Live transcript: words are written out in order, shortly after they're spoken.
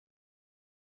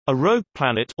A rogue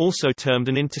planet, also termed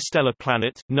an interstellar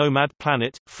planet, nomad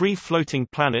planet, free-floating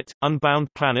planet,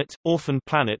 unbound planet, orphan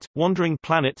planet, wandering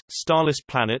planet, starless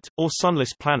planet, or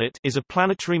sunless planet, is a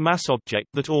planetary mass object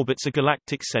that orbits a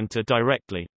galactic center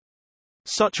directly.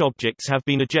 Such objects have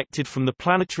been ejected from the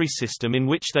planetary system in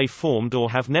which they formed or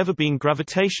have never been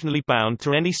gravitationally bound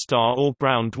to any star or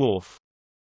brown dwarf.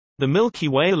 The Milky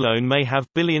Way alone may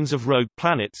have billions of rogue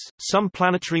planets. Some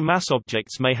planetary mass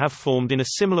objects may have formed in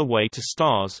a similar way to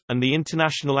stars, and the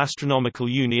International Astronomical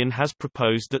Union has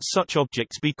proposed that such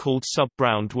objects be called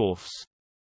sub-brown dwarfs.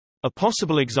 A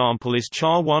possible example is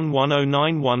CHA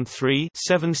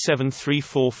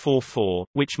 110913-773444,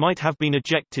 which might have been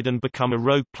ejected and become a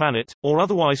rogue planet, or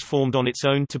otherwise formed on its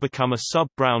own to become a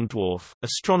sub-brown dwarf.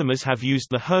 Astronomers have used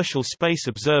the Herschel Space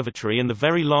Observatory and the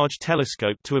Very Large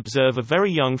Telescope to observe a very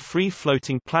young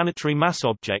free-floating planetary mass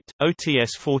object,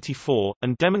 OTS-44,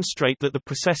 and demonstrate that the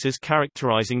processes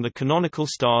characterizing the canonical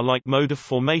star-like mode of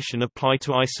formation apply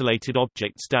to isolated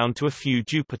objects down to a few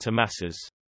Jupiter masses.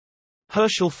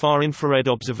 Herschel far-infrared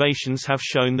observations have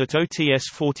shown that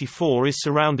OTS-44 is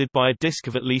surrounded by a disk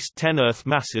of at least 10 Earth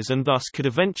masses and thus could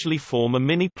eventually form a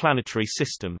mini-planetary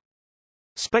system.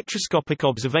 Spectroscopic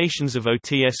observations of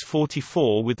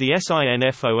OTS-44 with the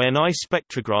SINFONI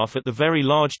spectrograph at the Very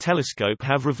Large Telescope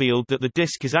have revealed that the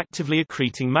disk is actively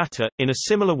accreting matter, in a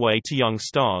similar way to young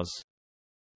stars.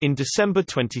 In December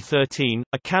 2013,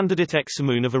 a candidate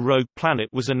exomoon of a rogue planet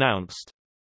was announced.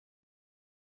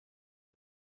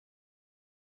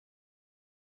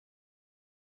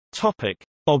 Topic: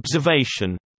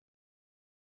 Observation.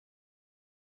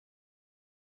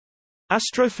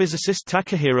 Astrophysicist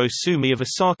Takahiro Sumi of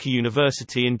Osaka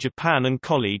University in Japan and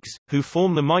colleagues, who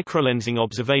form the microlensing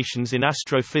observations in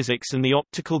astrophysics and the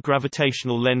optical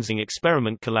gravitational lensing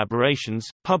experiment collaborations,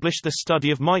 published the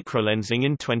study of microlensing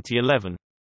in 2011.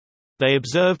 They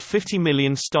observed 50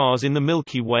 million stars in the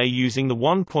Milky Way using the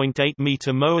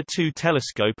 1.8-meter MOA-2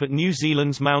 telescope at New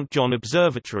Zealand's Mount John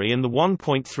Observatory and the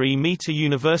 1.3-meter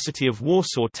University of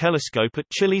Warsaw telescope at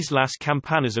Chile's Las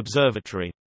Campanas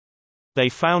Observatory. They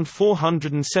found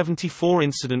 474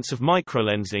 incidents of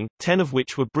microlensing, 10 of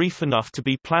which were brief enough to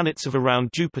be planets of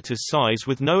around Jupiter's size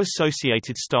with no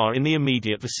associated star in the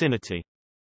immediate vicinity.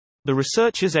 The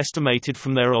researchers estimated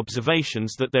from their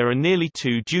observations that there are nearly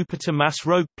 2 Jupiter-mass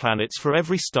rogue planets for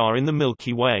every star in the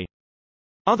Milky Way.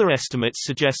 Other estimates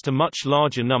suggest a much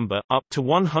larger number, up to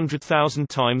 100,000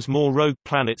 times more rogue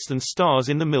planets than stars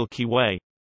in the Milky Way.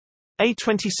 A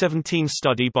 2017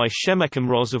 study by Przemysław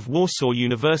Roz of Warsaw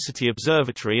University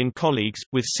Observatory and colleagues,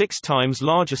 with 6 times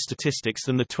larger statistics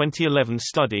than the 2011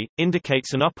 study,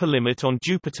 indicates an upper limit on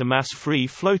Jupiter mass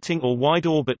free-floating or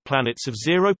wide-orbit planets of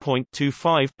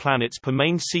 0.25 planets per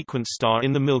main sequence star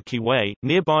in the Milky Way.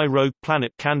 Nearby rogue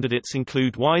planet candidates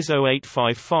include WISE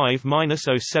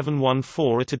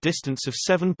 0855-0714 at a distance of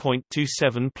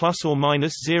 7.27 plus or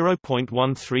minus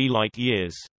 0.13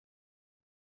 light-years.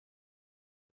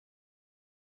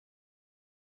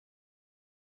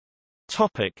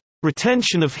 Topic: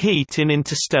 Retention of heat in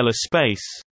interstellar space.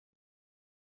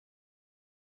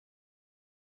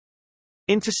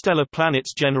 Interstellar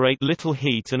planets generate little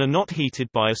heat and are not heated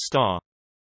by a star.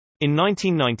 In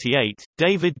 1998,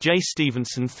 David J.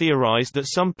 Stevenson theorized that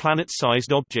some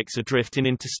planet-sized objects adrift in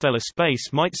interstellar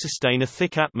space might sustain a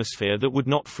thick atmosphere that would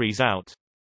not freeze out.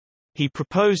 He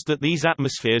proposed that these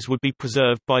atmospheres would be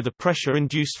preserved by the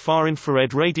pressure-induced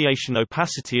far-infrared radiation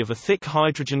opacity of a thick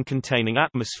hydrogen-containing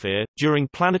atmosphere. During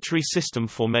planetary system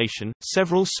formation,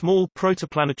 several small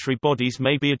protoplanetary bodies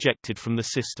may be ejected from the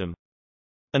system.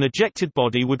 An ejected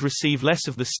body would receive less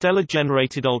of the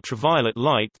stellar-generated ultraviolet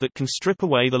light that can strip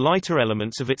away the lighter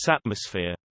elements of its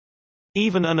atmosphere.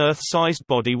 Even an Earth-sized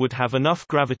body would have enough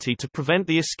gravity to prevent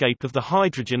the escape of the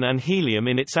hydrogen and helium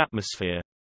in its atmosphere.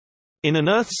 In an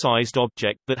Earth-sized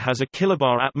object that has a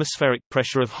kilobar atmospheric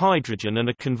pressure of hydrogen and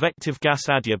a convective gas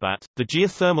adiabat, the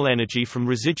geothermal energy from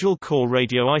residual core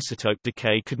radioisotope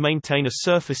decay could maintain a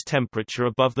surface temperature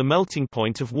above the melting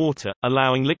point of water,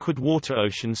 allowing liquid water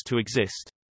oceans to exist.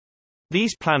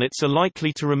 These planets are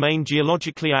likely to remain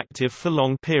geologically active for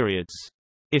long periods.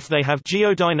 If they have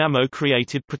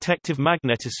geodynamo-created protective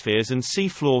magnetospheres and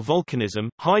seafloor volcanism,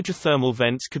 hydrothermal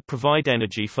vents could provide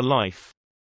energy for life.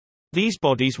 These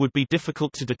bodies would be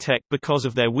difficult to detect because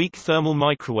of their weak thermal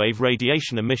microwave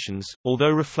radiation emissions,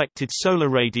 although reflected solar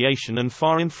radiation and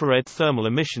far-infrared thermal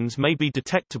emissions may be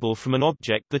detectable from an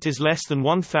object that is less than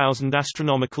 1,000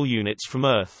 astronomical units from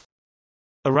Earth.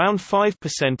 Around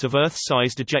 5% of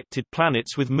Earth-sized ejected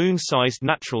planets with Moon-sized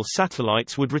natural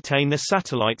satellites would retain their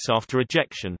satellites after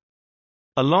ejection.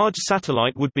 A large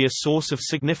satellite would be a source of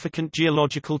significant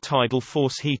geological tidal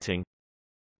force heating.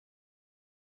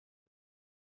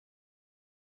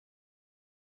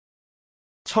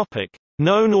 Topic: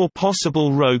 Known or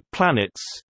possible rogue planets.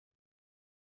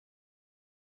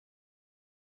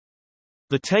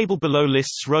 The table below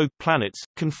lists rogue planets,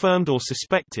 confirmed or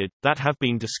suspected, that have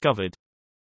been discovered.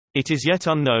 It is yet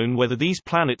unknown whether these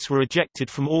planets were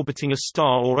ejected from orbiting a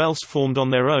star or else formed on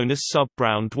their own as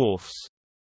sub-brown dwarfs.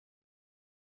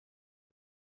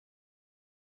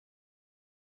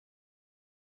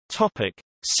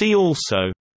 See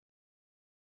also: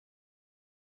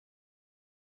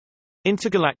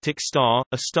 Intergalactic star,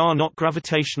 a star not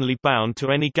gravitationally bound to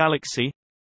any galaxy.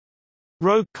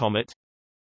 Rogue comet.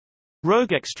 Rogue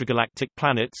extragalactic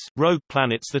planets, rogue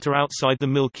planets that are outside the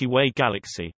Milky Way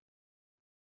galaxy.